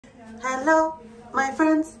Hello, my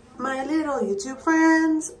friends, my little YouTube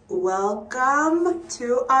friends. Welcome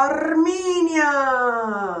to Armenia.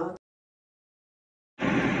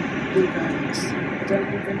 You guys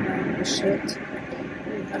don't even know the shit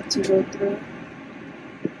we have to go through.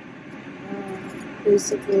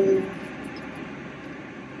 Basically,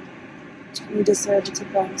 we decided to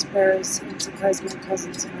bounce Paris and surprise my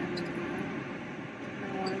cousins in Armenia. I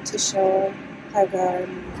wanted to show how God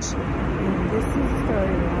and shit. This is the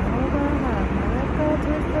story.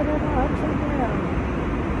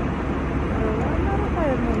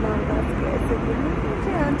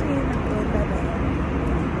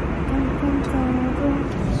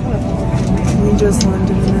 We just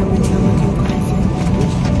landed in Armenia looking crazy.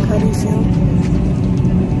 How do you feel?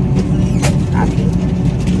 Happy.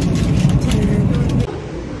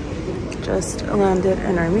 Just landed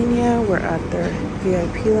in Armenia. We're at their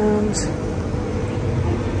VIP lounge.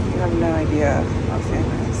 You have no idea how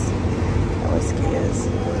famous that whiskey is.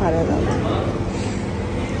 I don't know.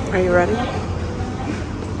 Are you ready?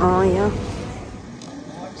 Oh yeah.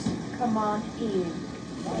 Come on in.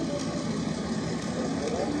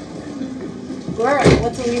 Girl,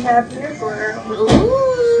 what do we have here, girl?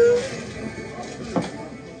 Ooh.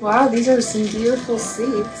 Wow, these are some beautiful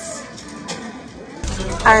seats.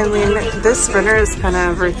 I mean, this spinner is kind of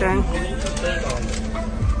everything.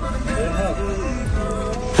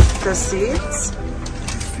 The seats,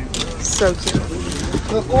 so cute.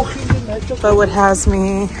 But what has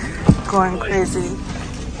me going crazy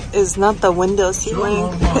is not the window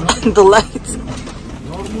ceiling, the lights.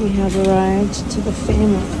 We have arrived to the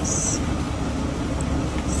famous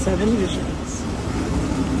 7 Visions.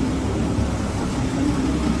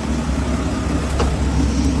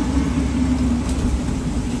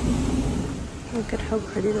 Look at how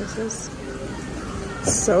pretty this is.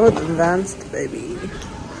 So advanced, baby.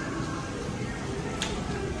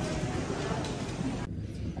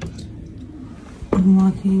 I'm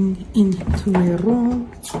walking into a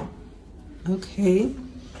room. Okay.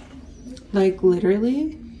 Like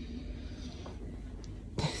literally,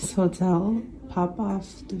 this hotel pop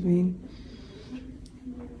off the vein.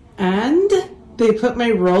 And they put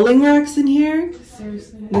my rolling rocks in here.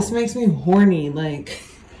 Seriously. This makes me horny, like.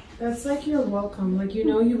 That's like you're welcome. Like, you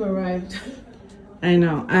know you've arrived. I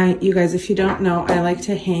know. You guys, if you don't know, I like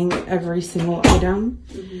to hang every single item.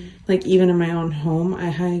 Like even in my own home, I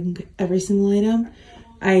hang every single item.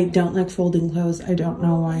 I don't like folding clothes. I don't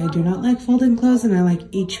know why I do not like folding clothes, and I like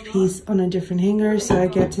each piece on a different hanger so I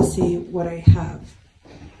get to see what I have.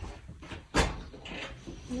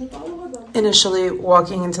 Initially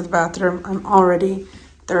walking into the bathroom, I'm already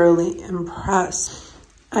thoroughly impressed.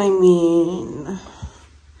 I mean,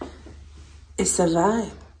 it's a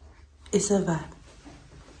vibe. It's a vibe.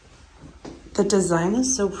 The design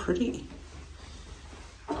is so pretty.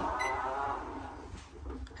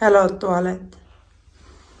 Hello, toilet.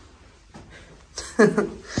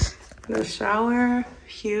 The shower,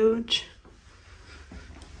 huge.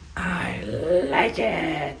 I like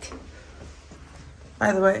it.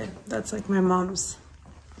 By the way, that's like my mom's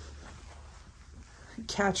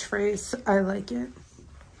catchphrase. I like it.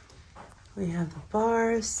 We have the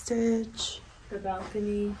bar stitch. The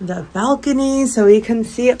balcony. The balcony, so we can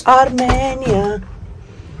see Armenia.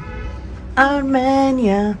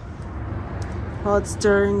 Armenia. Well, it's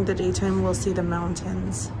during the daytime, we'll see the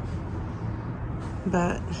mountains.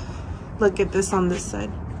 But look at this on this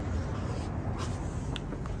side.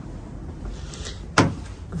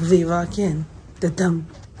 We walk in. The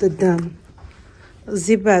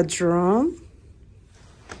bedroom.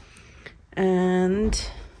 And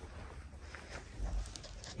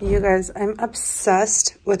you guys, I'm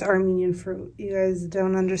obsessed with Armenian fruit. You guys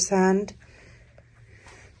don't understand.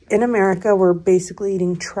 In America, we're basically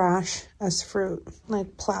eating trash as fruit,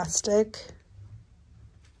 like plastic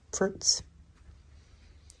fruits.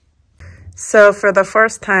 So for the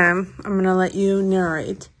first time, I'm gonna let you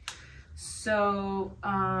narrate. So,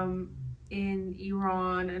 in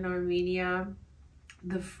Iran and Armenia,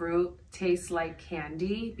 the fruit tastes like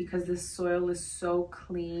candy because the soil is so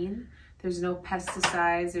clean. There's no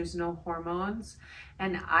pesticides, there's no hormones.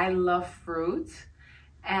 And I love fruit.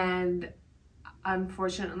 And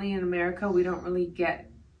unfortunately in America, we don't really get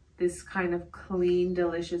this kind of clean,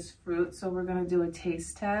 delicious fruit. So we're gonna do a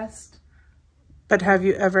taste test. But have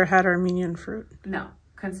you ever had Armenian fruit? No,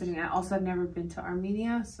 considering I also have never been to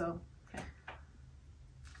Armenia, so okay.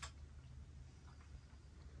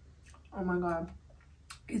 Oh my God,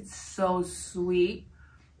 it's so sweet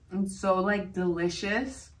and so like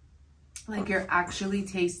delicious. Like you're actually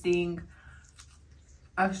tasting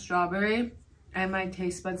a strawberry, and my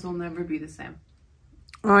taste buds will never be the same.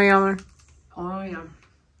 Oh yeah. Oh yeah.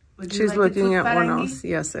 Would you She's like looking it at one Parangi? else.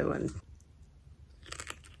 Yes, I would.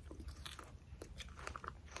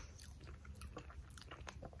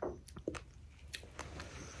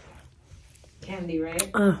 Candy,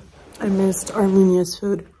 right? I missed Armenia's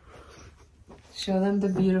food. Show them the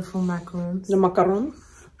beautiful macarons. The macaron.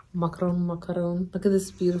 Macaron. Look at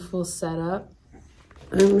this beautiful setup.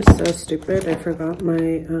 I'm so stupid. I forgot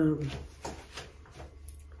my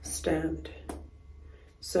stand.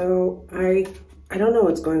 So I don't know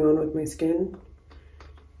what's going on with my skin.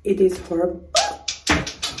 It is horrible.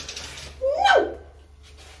 No!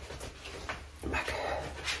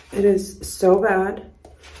 It is so bad.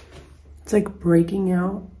 It's like breaking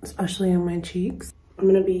out, especially on my cheeks. I'm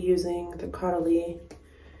gonna be using the Caudalie.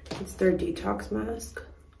 It's their detox mask.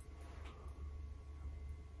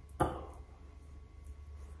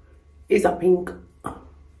 Is a pink.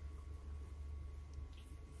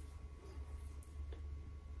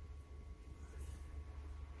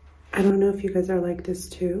 I don't know if you guys are like this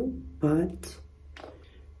too, but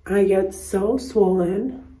I get so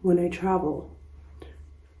swollen when I travel.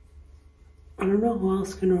 I don't know who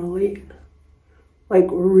else can relate. Like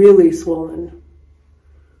really swollen.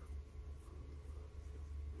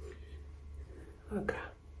 Okay.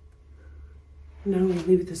 Now we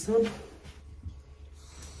leave this on.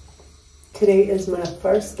 Today is my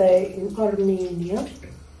first day in Armenia.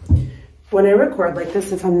 When I record like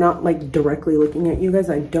this, if I'm not like directly looking at you guys,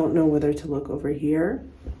 I don't know whether to look over here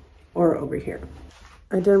or over here.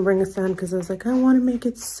 I didn't bring a stand because I was like, I want to make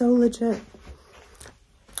it so legit.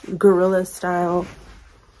 Guerrilla style,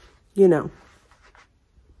 you know.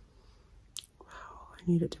 Wow, I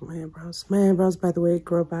need to do my eyebrows. My eyebrows, by the way,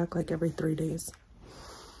 grow back like every 3 days.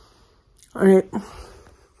 All right,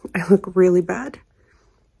 I look really bad.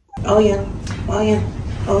 Oh yeah, oh yeah,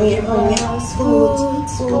 oh yeah, oh yeah.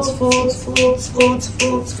 Foods.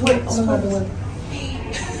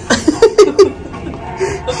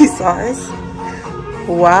 He saw us.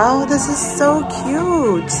 Wow, this is so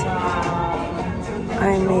cute.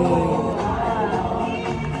 I mean,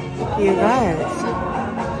 you guys.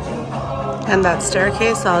 And that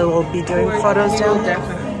staircase, I will be doing photos down there.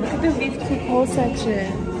 Look at the beef cool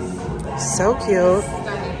section. So cute.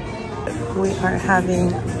 We are having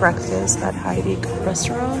breakfast at Heidi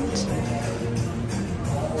restaurant.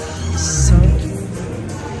 So cute.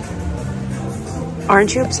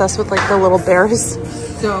 Aren't you obsessed with like the little bears?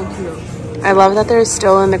 So cute. I love that they're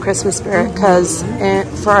still in the Christmas spirit because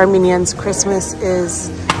for Armenians, Christmas is,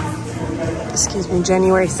 excuse me,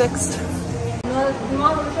 January 6th.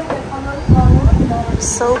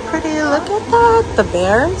 So pretty, look at that, the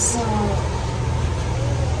bears.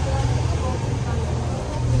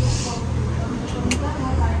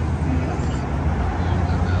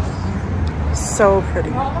 So pretty.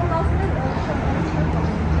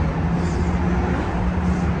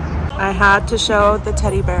 I had to show the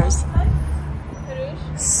teddy bears.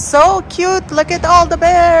 So cute, look at all the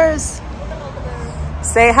bears.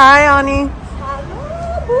 Say hi, Ani.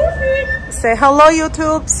 Hello, Say hello,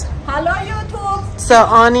 YouTubes. Hello, YouTube. So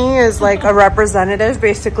Ani is like a representative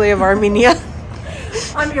basically of Armenia.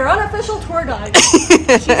 I'm your unofficial tour guide.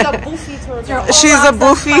 She's a boofy tour guide. She's a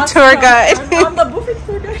boofy tour guide. I'm the boofy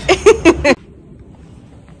tour guide.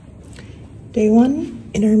 Day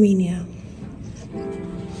 1 in Armenia.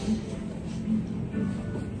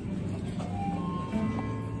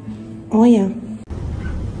 Oh yeah.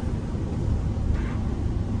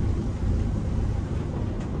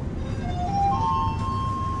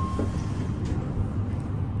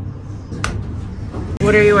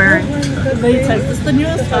 What are you wearing? Latex. It's the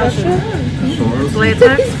newest fashion.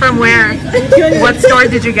 Latex? From where? What store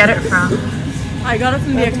did you get it from? I got it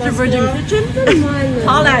from the Extra Virgin Kitchen.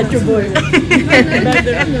 Holla at your boy.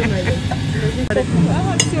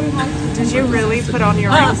 Did you really put on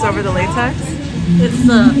your rings over the latex? It's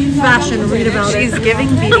the fashion. Read about She's it. giving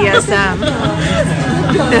BDSM.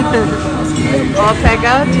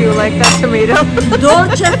 Ortega, do you like that tomato?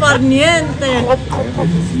 Dolce far niente.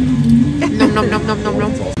 Nom nom nom nom nom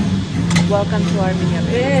nom. Welcome to Armenia.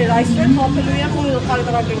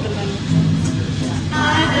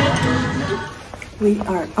 We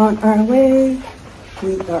are on our way.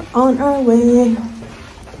 We are on our way.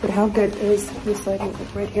 But how good is this lighting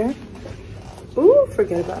right here? Ooh,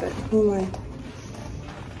 forget about it. Who am I?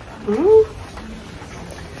 Ooh.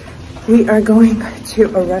 We are going to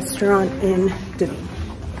a restaurant in Dubai.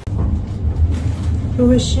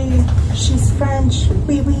 Who is she? She's French.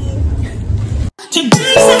 Oui, oui.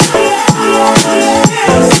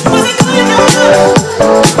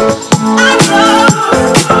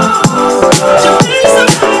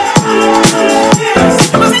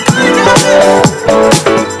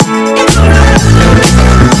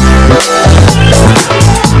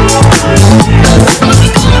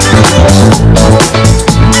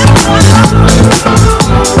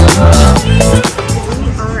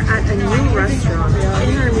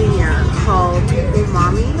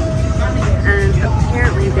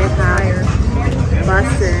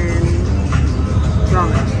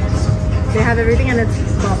 have everything, and it's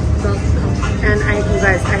well. And you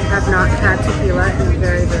guys, I have not had tequila in a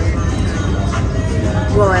very, very long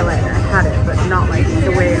time. Well, I had it, but not like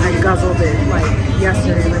the way I guzzled it like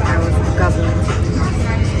yesterday, like I was guzzling tequila.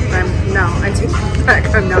 No, I take it back.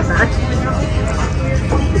 I'm not that.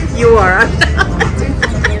 You are.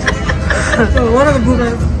 One of the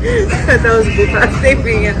boobas. That was boobas. Same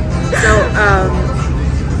thing. So,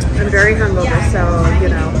 I'm very hungover, so, you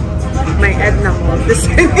know, my Edna will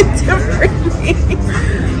decide to bring me.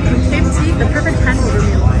 The perfect hangover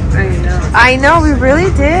meal. I know. I know, we really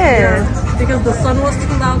did. Yeah, because the sun was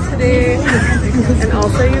too loud today. And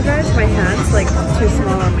also, you guys, my hand's like too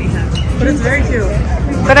small on my hand. But it's very cute.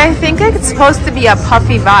 But I think it's supposed to be a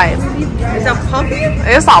puffy vibe. Is that puffy?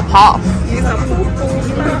 It's a puff.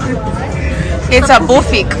 It's a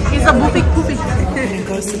buffik. It's a buffik poofy.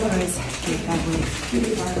 Go surprise.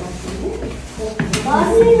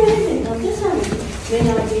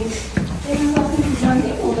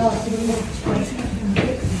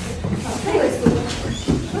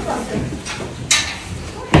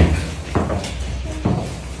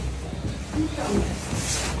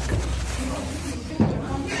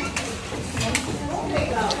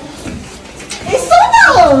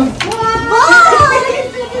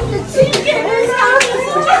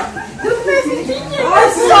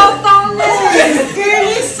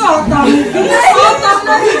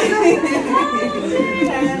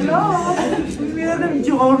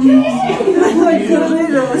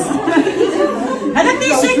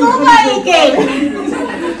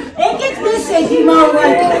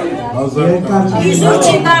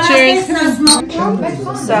 Cheers.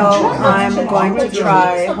 So I'm going to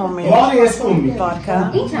try homemade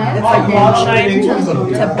vodka. It's like moonshine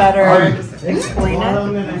to better explain it.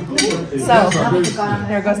 So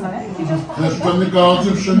here goes nothing.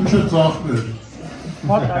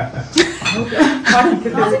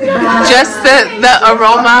 Just the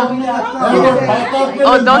aroma.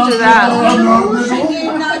 Oh, don't do that.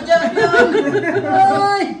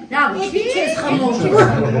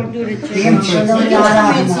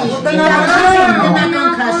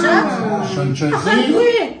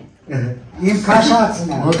 Իմ քաշածն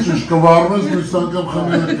է։ Ոչինչ կվառվես, ես անգամ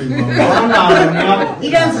խմել եմ։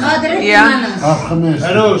 Իրանց ղադրը Yeah. Խմես։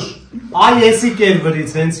 Հրուշ, այ եսի կերվրից,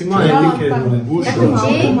 հենց հիմա էլի կերվր է։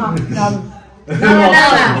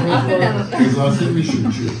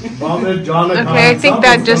 Okay, I think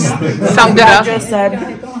that just summed it Dad up. just said,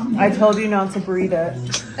 I told you not to breathe it.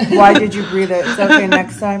 Why did you breathe it? It's okay,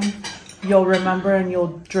 next time you'll remember and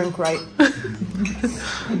you'll drink right.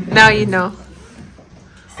 Now you know.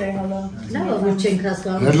 Say hello. Hello,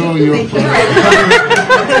 your friend.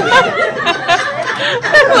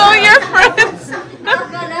 Hello, your friends.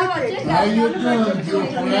 How you doing, your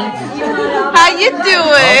friend? How you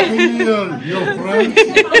doing? Happy New Year, your friend.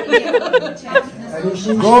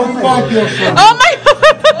 Go fuck yourself. Oh my God.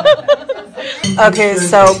 Okay,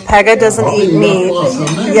 so Pega doesn't eat meat,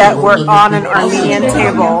 yet we're on an Armenian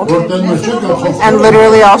table. And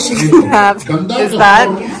literally all she can have is that.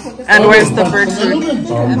 And where's the bird food?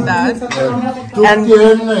 And that. And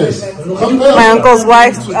my uncle's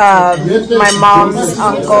wife, my mom's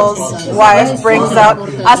uncle's wife brings out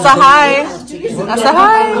Asahai.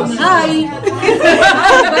 Asahai. Hi.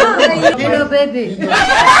 Hello, baby.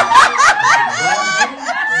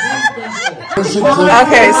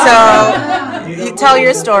 Okay, so you tell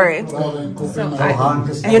your story.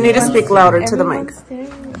 You need to speak louder to the mic.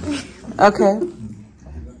 Okay.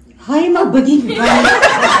 Hi, my buddy.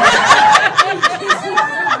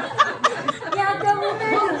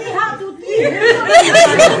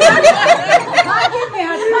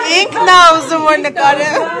 Ink knows the one that got it.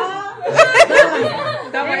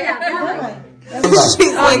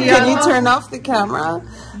 She's like, can you turn off the camera?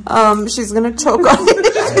 She's gonna choke on it.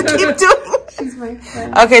 Keep doing it. She's my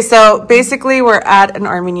friend. Okay, so basically we're at an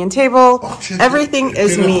Armenian table. Everything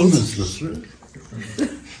is meat.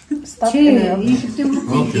 Stop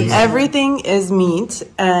Everything is meat,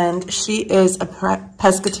 and she is a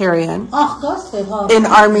pescatarian in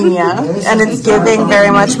Armenia, and it's giving very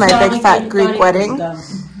much my big fat Greek wedding.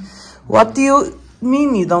 What do you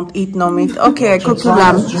mean you don't eat no meat? Okay, I cook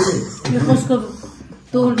lamb. This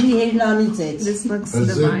looks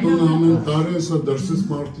divine.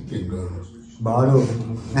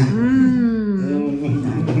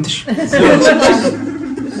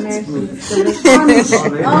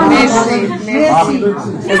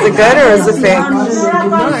 Is it good or is it fake? No, I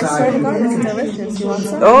swear to God, it's delicious. You want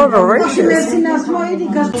some? Oh, delicious.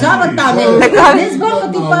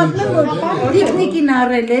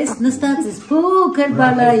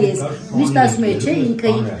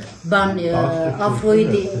 բան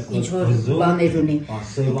Աֆրոիդի ինչ որ բաներ ունի։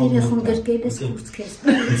 Երեխան գրկել ես կուրծքես։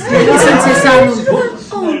 Սենց է սանում։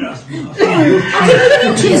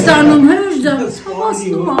 Ինչ է սանում, Հրուշ ջան,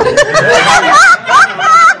 հավասնում ա։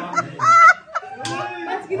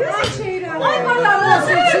 Ay vallahi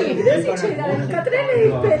nasıl Gidesi şeyler. Katrine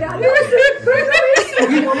ilk beraber.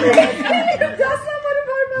 Daslamları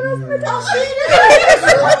parmağınızda taşıyın.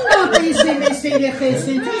 Sunna mesele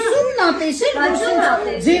xesin. Sunna desin.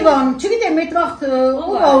 Zivan. Çünkü de metvaxt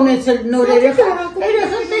o avnetsel norere.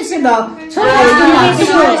 Erexin tesila. Çay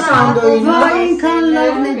sandoyun. Vay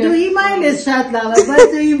kanlar ne duymayles şatlar.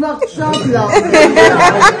 Vay duymak şatlar.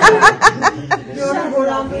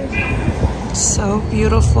 So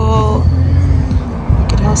beautiful.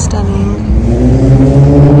 Look at how stunning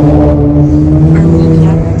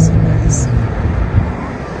Armenia is, you guys.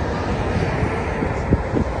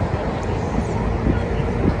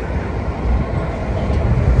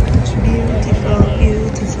 Beautiful,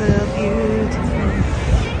 beautiful, beautiful.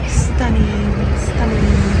 Stunning,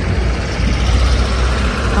 stunning.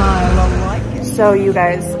 I love it. So you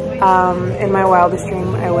guys, in my wildest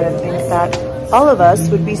dream, I wouldn't think that all of us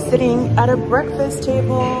would be sitting at a breakfast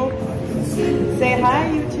table. Say hi,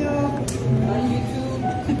 YouTube. Hi,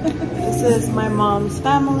 YouTube. This is my mom's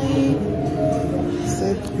family.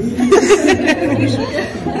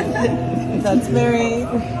 That's Mary.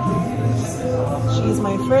 She's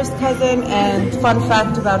my first cousin, and fun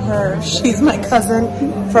fact about her, she's my cousin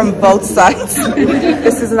from both sides.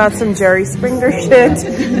 This is not some Jerry Springer shit,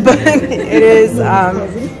 but it is,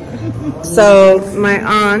 so my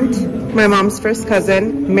aunt, my mom's first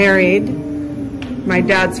cousin, married my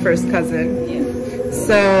dad's first cousin.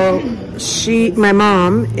 So my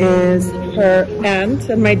mom is her aunt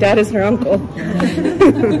and my dad is her uncle.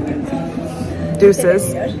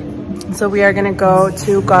 Deuces. So we are gonna go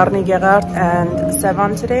to Garni Gerard and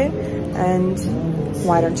Sevan today, and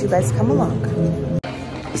why don't you guys come along?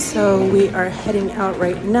 So we are heading out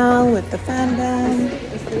right now with the fan band,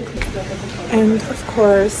 and of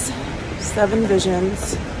course, Seven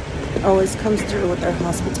Visions always comes through with their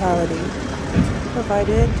hospitality.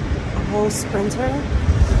 Provided a whole Sprinter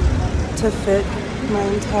to fit my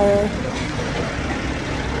entire,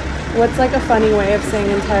 what's like a funny way of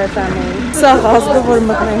saying entire family?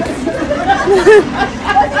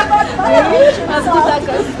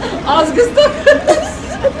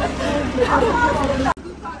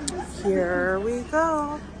 Here we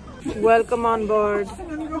go. Welcome on board.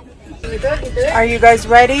 Are you guys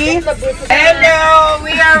ready? Hello,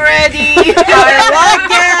 we are ready. I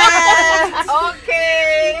like it.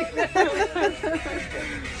 Okay.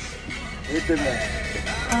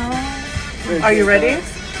 Are you ready?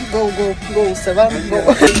 Go, go, go, Sevan, go.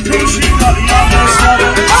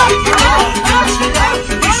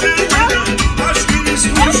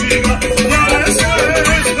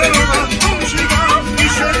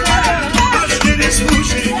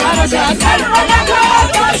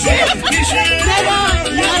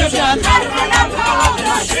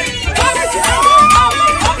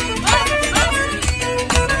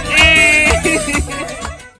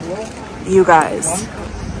 You guys,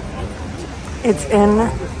 it's in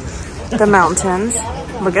the mountains.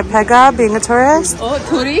 Look at Pega being a tourist. Oh,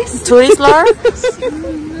 tourist? Tourist lar.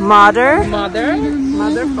 Mother.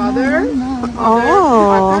 Mother, father.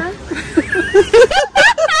 Oh.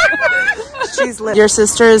 She's lit. Your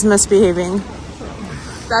sister is misbehaving.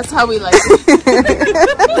 That's how we like it.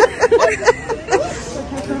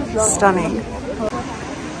 Stunning.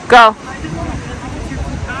 Go.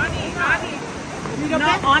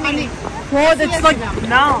 Oh, that's like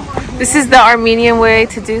no. This is the Armenian way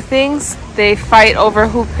to do things. They fight over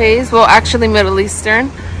who pays. Well, actually Middle Eastern.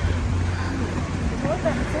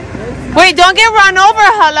 Wait, don't get run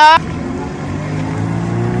over, Hala.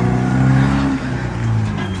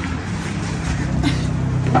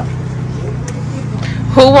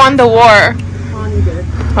 Who won the war?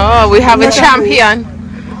 Oh, we have a champion.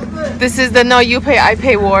 This is the no you pay, I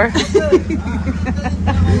pay war.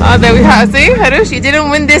 Oh, there we have. See, Hrush, you didn't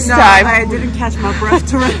win this time. I didn't catch my breath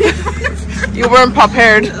to run. You weren't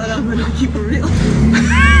prepared. I'm gonna keep it real.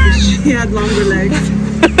 She had longer legs.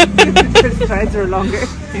 Her strides are longer.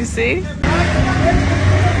 You see?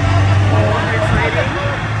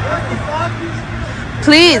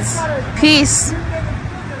 Please, peace.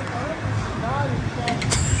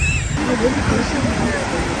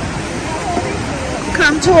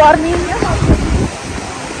 Come to Armenia.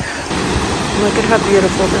 Look at how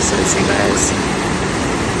beautiful this is, you guys.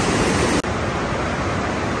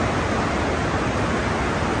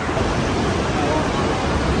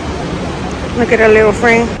 Look at our little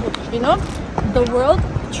friend. You know, the world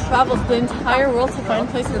travels the entire world to find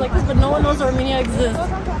places like this, but no one knows Armenia exists,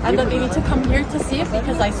 and that they need to come here to see it,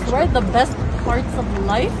 because I swear the best parts of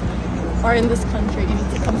life are in this country. You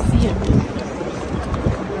need to come see it.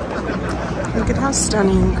 Look at how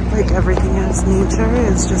stunning like everything is. Nature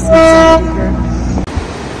is just insane here.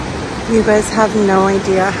 You guys have no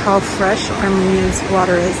idea how fresh Armenia's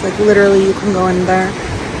water is. Like literally you can go in there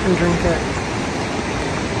and drink it.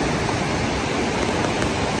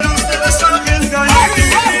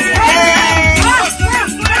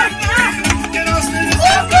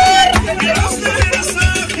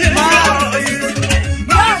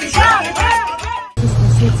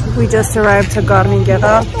 We just arrived to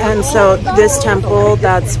Garnigeva, and so this temple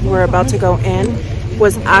that's we're about to go in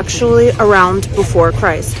was actually around before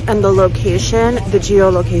Christ, and the location, the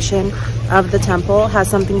geolocation of the temple has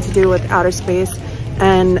something to do with outer space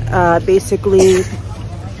and basically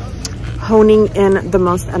honing in the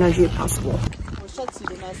most energy possible.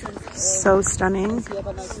 So stunning.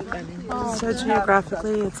 So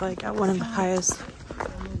geographically it's like at one of the highest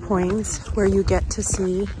points where you get to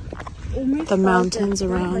see the mountains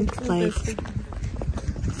around like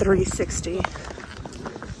 360,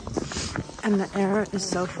 and the air is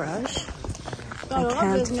so fresh I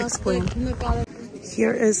can't explain.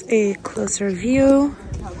 Here is a closer view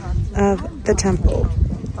of the temple.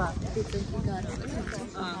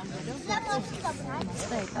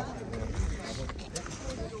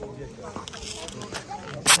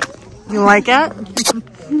 You like it?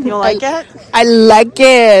 You like it? I like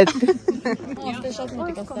it.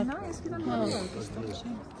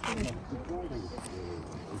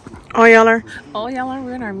 Oh, y'all are? Oh,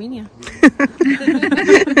 we're in Armenia.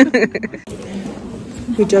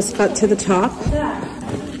 We just got to the top,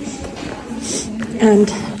 and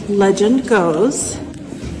legend goes,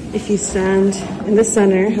 if you stand in the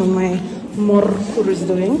center, how my morkur is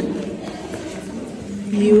doing,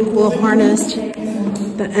 you will harness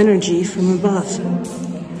the energy from above.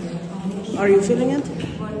 Are you feeling it?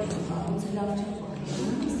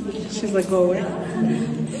 She's like, go away.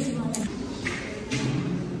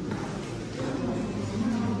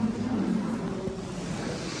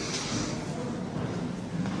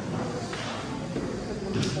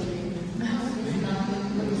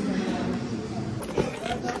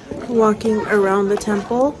 Walking around the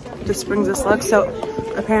temple, this brings us luck. So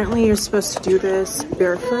apparently you're supposed to do this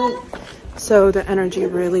barefoot, so the energy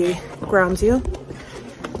really grounds you,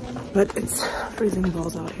 but it's freezing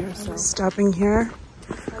balls out here. So stopping here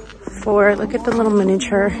for, look at the little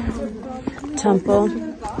miniature temple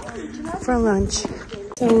for lunch.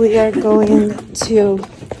 So we are going to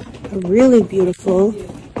a really beautiful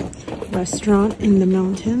restaurant in the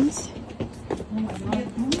mountains.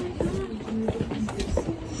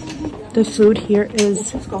 The food here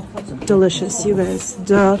is delicious, you guys.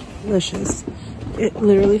 Delicious. It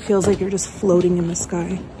literally feels like you're just floating in the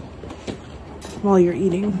sky while you're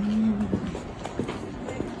eating.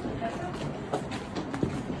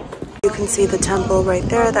 You can see the temple right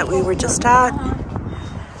there that we were just at.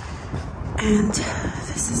 And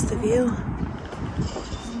this is the view.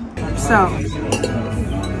 So,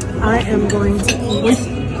 I am going to eat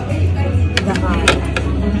the eye.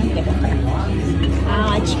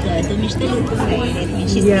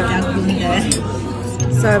 Yeah.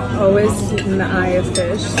 So I've always eaten the eye of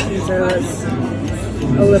fish since I was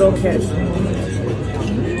a little kid.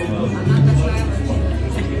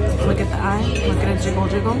 Look at the eye. Look at it jiggle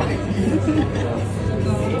jiggle.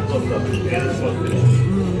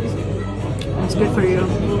 It's good for you.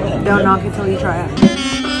 Don't knock it till you try it.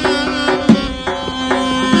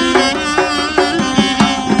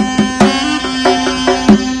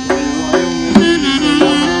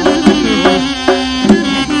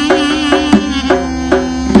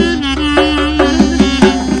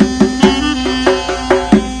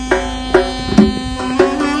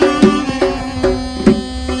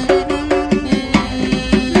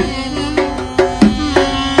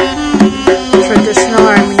 Traditional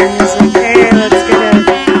Armenian music. Hey, let's get it.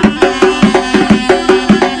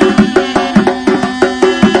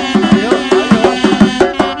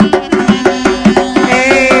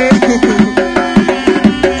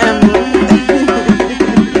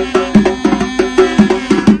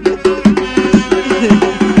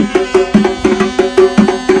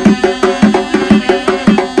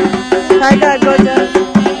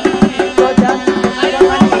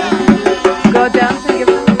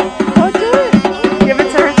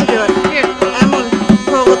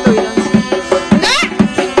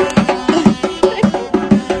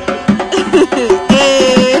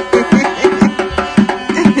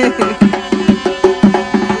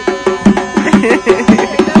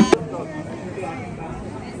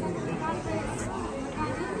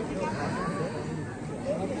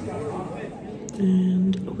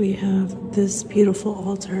 And we have this beautiful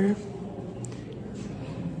altar.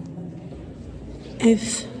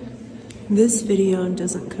 If this video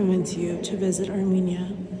doesn't convince you to visit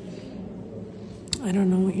Armenia, I don't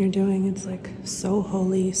know what you're doing. It's like so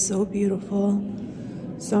holy, so beautiful,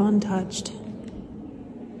 so untouched.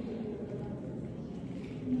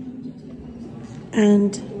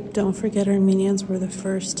 And don't forget, Armenians were the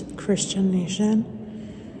first Christian nation.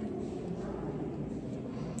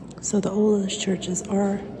 So the oldest churches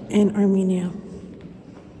are in Armenia.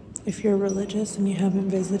 If you're religious and you haven't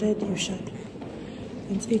visited, you should.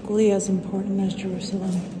 It's equally as important as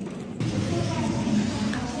Jerusalem.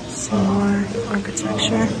 Some more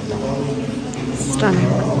architecture.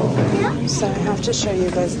 Stunning. So I have to show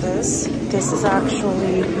you guys this. This is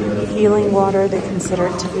actually healing water. They consider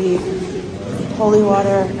it to be holy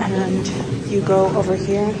water, and you go over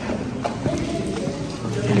here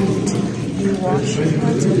and you wash your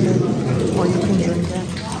hands with it, or you can drink it.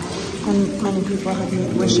 And many people have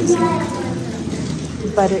made wishes here,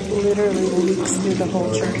 but it literally leaks through the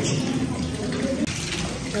whole church.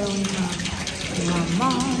 Here we have my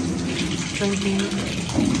mom drinking.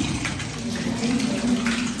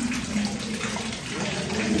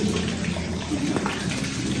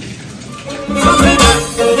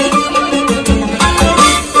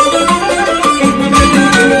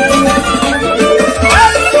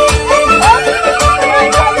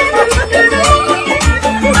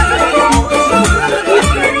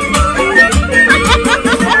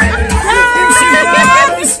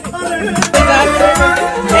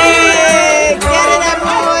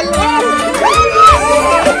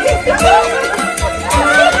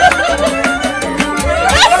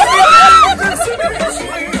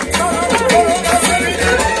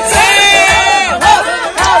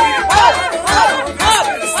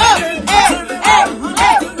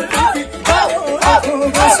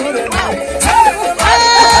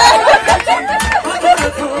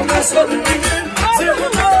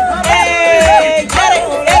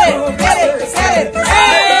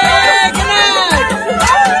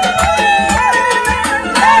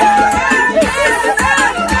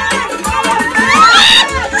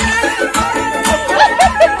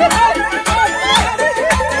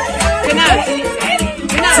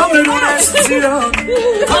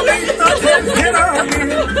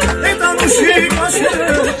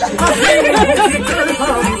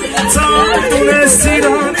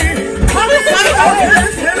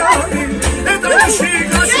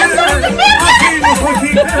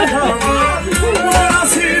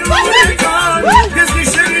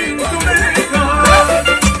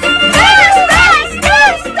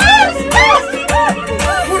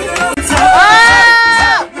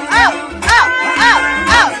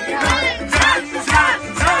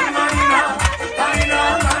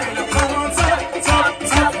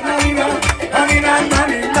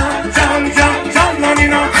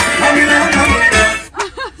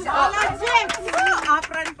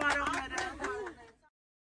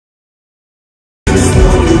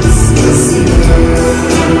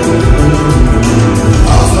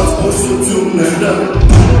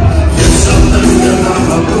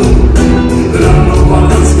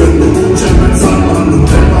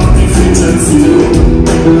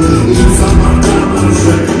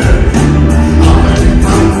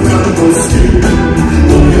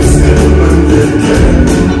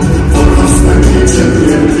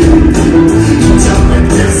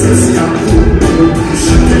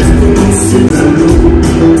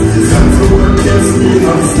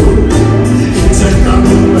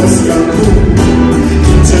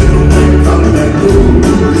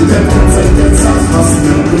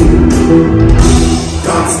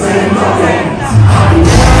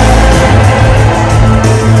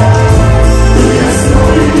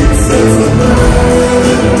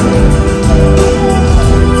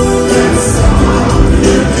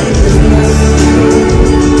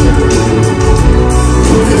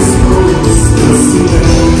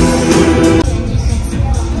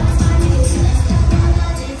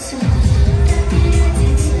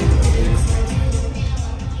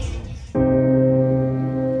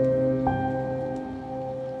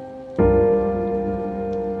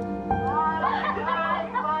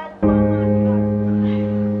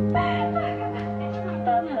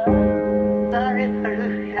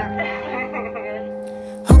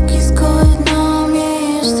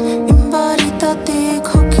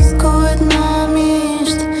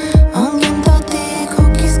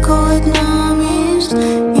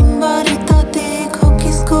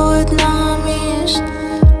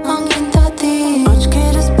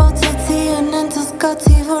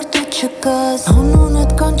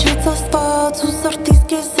 Անունդ կանչեց աստված ու սրտիս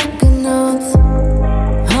կես է գնաց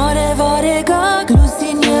Հարև արեգա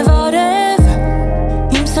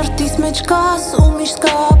միշտ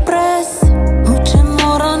կապրես ու չեմ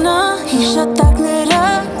մոռանա հիշատակները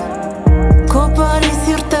քո բարի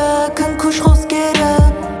սիրտը քնքուշ խոսքերը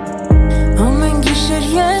ամեն գիշեր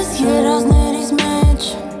ես երազներիս մեջ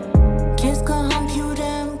քեզ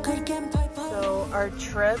կհամբյուրեմ կրկեմ փայփայ. So our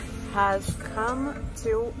trip has come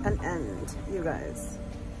to an end, you guys.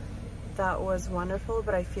 That was wonderful,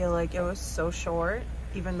 but I feel like it was so short,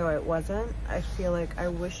 even though it wasn't. I feel like I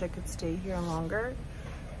wish I could stay here longer,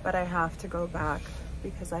 but I have to go back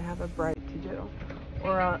because I have a bride to do.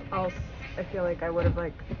 Or else I feel like I would have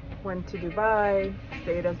like went to Dubai,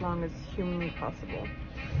 stayed as long as humanly possible.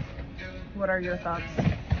 What are your thoughts?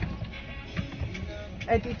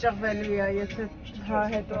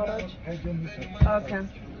 Okay.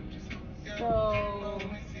 So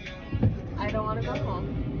I don't want to go home.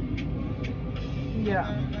 Yeah,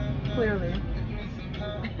 clearly.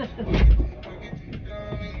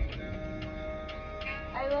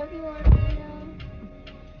 I love you, Armenia.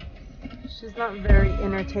 She's not very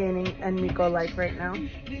entertaining and Miko-like right now.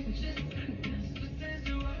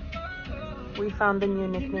 We found a new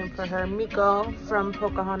nickname for her, Miko from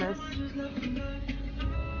Pocahontas.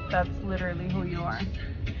 That's literally who you are.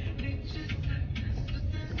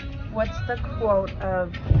 What's the quote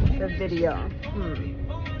of the video?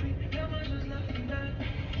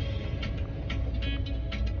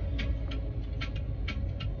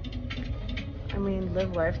 I mean,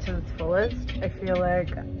 live life to its fullest. I feel like,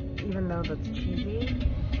 even though that's cheesy,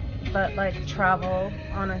 but like travel,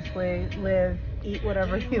 honestly, live, eat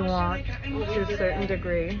whatever you want to a certain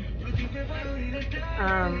degree.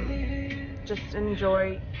 Just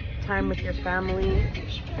enjoy time with your family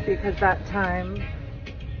because that time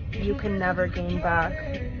you can never gain back.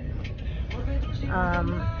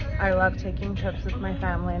 I love taking trips with my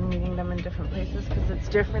family and meeting them in different places because it's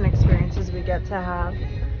different experiences we get to have.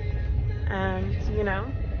 And, you know,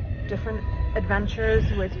 different adventures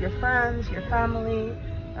with your friends, your family.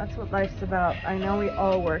 That's what life's about. I know we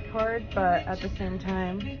all work hard, but at the same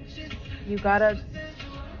time, you gotta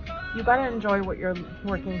enjoy what you're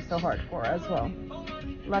working so hard for as well.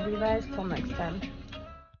 Love you guys. Till next time.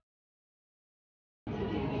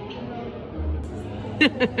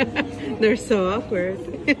 They're so awkward.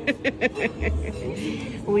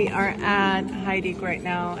 We are at Heidi right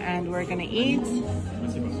now and we're gonna eat.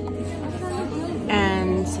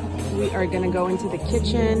 And we are gonna go into the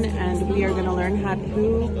kitchen and we are gonna learn how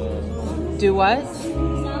to do what?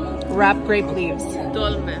 Wrap grape leaves.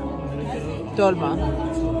 Dolma. Dolma.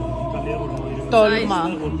 Dolma.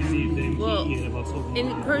 Well,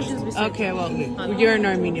 in Persian we say Okay, well, you're in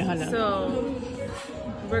Armenia, hello. So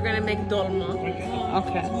we're gonna make dolma.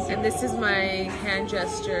 Okay. And this is my hand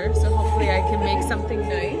gesture, so hopefully I can make something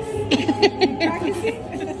nice.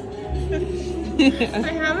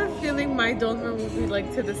 I have a feeling my dolma will be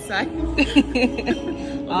like to the side.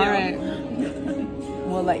 Alright.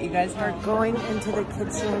 We'll let you guys know. We're going into the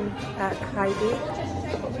kitchen at Heidi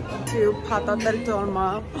to patat el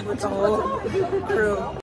dolma with the whole crew.